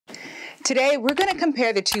Today, we're going to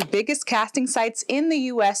compare the two biggest casting sites in the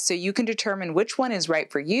US so you can determine which one is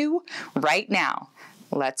right for you right now.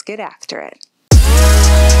 Let's get after it.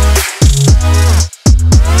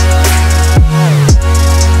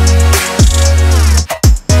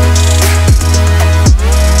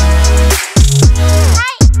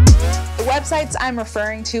 Websites I'm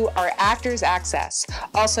referring to are Actors Access,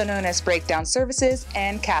 also known as breakdown services,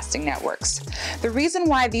 and casting networks. The reason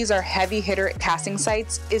why these are heavy hitter casting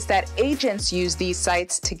sites is that agents use these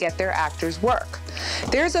sites to get their actors work.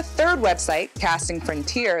 There's a third website, Casting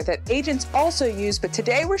Frontier, that agents also use, but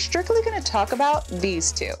today we're strictly going to talk about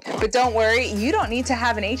these two. But don't worry, you don't need to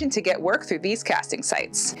have an agent to get work through these casting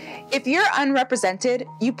sites. If you're unrepresented,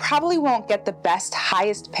 you probably won't get the best,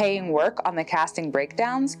 highest paying work on the casting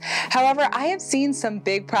breakdowns. However, I have seen some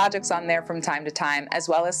big projects on there from time to time, as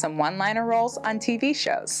well as some one-liner roles on TV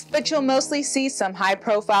shows. But you'll mostly see some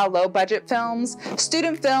high-profile, low-budget films,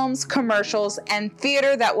 student films, commercials, and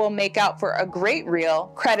theater that will make out for a great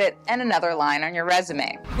reel, credit, and another line on your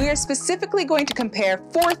resume. We are specifically going to compare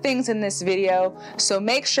 4 things in this video, so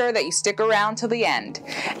make sure that you stick around till the end.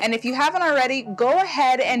 And if you haven't already, go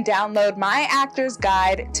ahead and download my actor's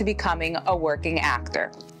guide to becoming a working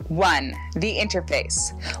actor. 1. The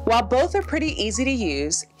interface. While both are pretty easy to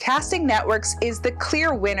use, Casting Networks is the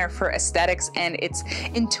clear winner for aesthetics and its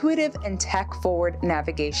intuitive and tech-forward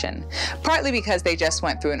navigation, partly because they just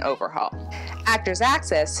went through an overhaul. Actors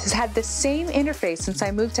Access has had the same interface since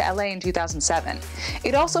I moved to LA in 2007.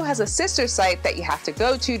 It also has a sister site that you have to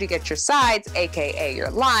go to get your sides, aka your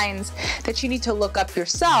lines, that you need to look up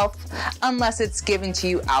yourself unless it's given to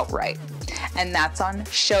you outright. And that's on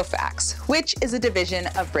Showfax, which is a division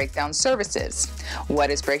of Breakdown Services. What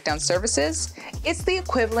is Breakdown Services? It's the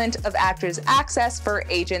equivalent of Actors Access for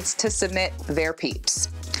agents to submit their peeps.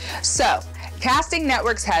 So, Casting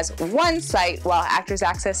Networks has 1 site, while Actors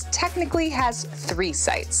Access technically has 3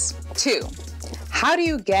 sites. 2. How do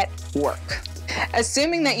you get work?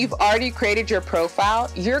 Assuming that you've already created your profile,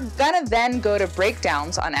 you're gonna then go to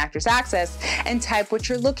breakdowns on Actors Access and type what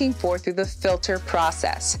you're looking for through the filter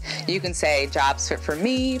process. You can say jobs fit for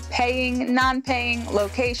me, paying, non-paying,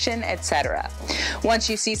 location, etc. Once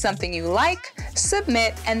you see something you like,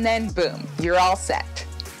 submit, and then boom, you're all set.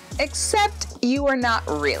 Except you are not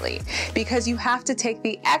really, because you have to take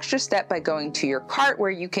the extra step by going to your cart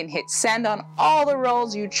where you can hit send on all the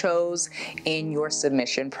roles you chose in your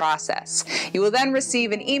submission process. You will then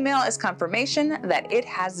receive an email as confirmation that it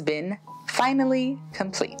has been finally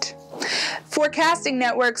complete. For Casting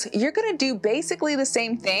Networks, you're going to do basically the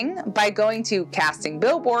same thing by going to Casting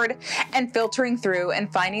Billboard and filtering through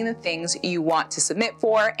and finding the things you want to submit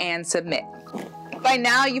for and submit. By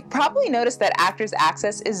now, you've probably noticed that Actors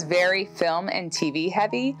Access is very film and TV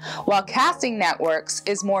heavy, while Casting Networks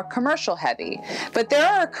is more commercial heavy. But there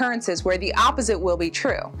are occurrences where the opposite will be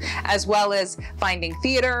true, as well as finding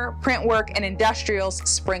theater, print work, and industrials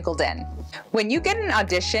sprinkled in. When you get an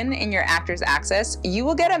audition in your Actors Access, you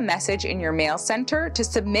will get a message in your mail center to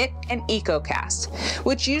submit an EcoCast,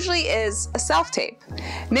 which usually is a self-tape.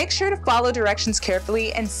 Make sure to follow directions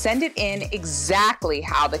carefully and send it in exactly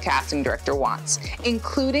how the casting director wants,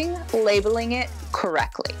 including labeling it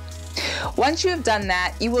correctly. Once you have done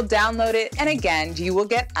that, you will download it, and again, you will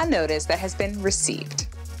get a notice that has been received.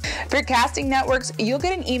 For Casting Networks, you'll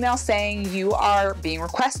get an email saying you are being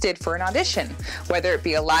requested for an audition, whether it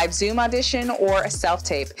be a live Zoom audition or a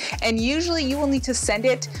self-tape, and usually you will need to send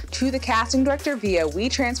it to the casting director via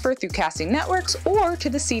WeTransfer through Casting Networks or to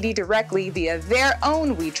the CD directly via their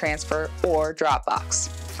own WeTransfer or Dropbox.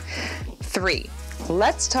 3.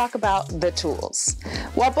 Let's talk about the tools.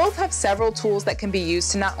 While both have several tools that can be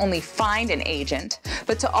used to not only find an agent,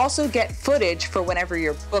 but to also get footage for whenever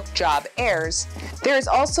your book job airs, there is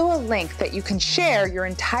also a link that you can share your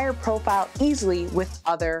entire profile easily with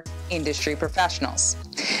other industry professionals.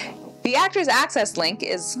 The Actors Access link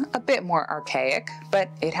is a bit more archaic, but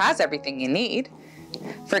it has everything you need.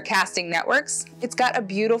 For Casting Networks, it's got a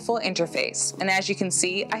beautiful interface, and as you can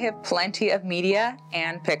see, I have plenty of media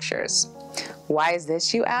and pictures. Why is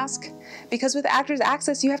this, you ask? Because with Actors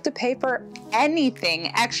Access, you have to pay for anything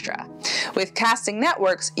extra. With Casting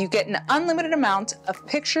Networks, you get an unlimited amount of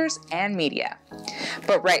pictures and media.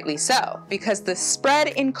 But rightly so, because the spread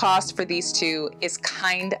in cost for these two is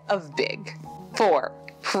kind of big. 4.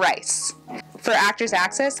 Price. For Actors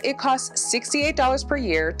Access, it costs $68 per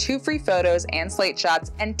year, 2 free photos and slate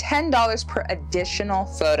shots, and $10 per additional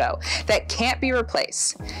photo that can't be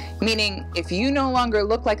replaced. Meaning, if you no longer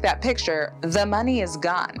look like that picture, the money is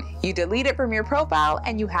gone. You delete it from your profile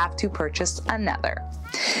and you have to purchase another.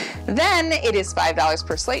 Then it is $5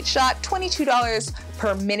 per slate shot, $22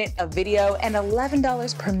 per minute of video, and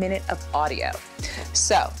 $11 per minute of audio.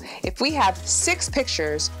 So if we have 6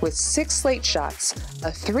 pictures with 6 slate shots,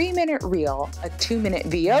 a 3-minute reel, a 2-minute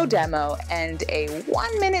VO demo, and a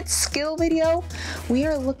 1-minute skill video, we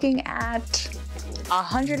are looking at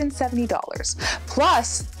 $170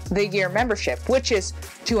 plus the year membership, which is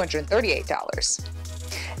 $238.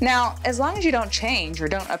 Now, as long as you don't change or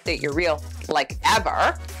don't update your reel like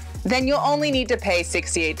ever, then you'll only need to pay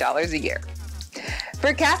 $68 a year.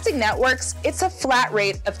 For casting networks, it's a flat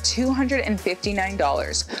rate of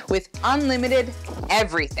 $259 with unlimited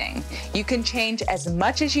everything. You can change as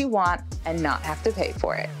much as you want and not have to pay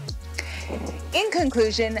for it. In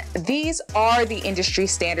conclusion, these are the industry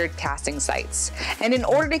standard casting sites, and in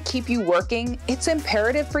order to keep you working, it's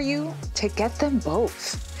imperative for you to get them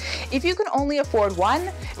both. If you can only afford one,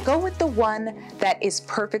 go with the one that is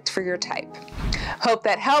perfect for your type. Hope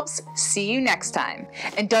that helps. See you next time.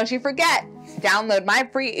 And don't you forget, download my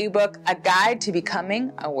free ebook, A Guide to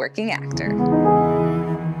Becoming a Working Actor.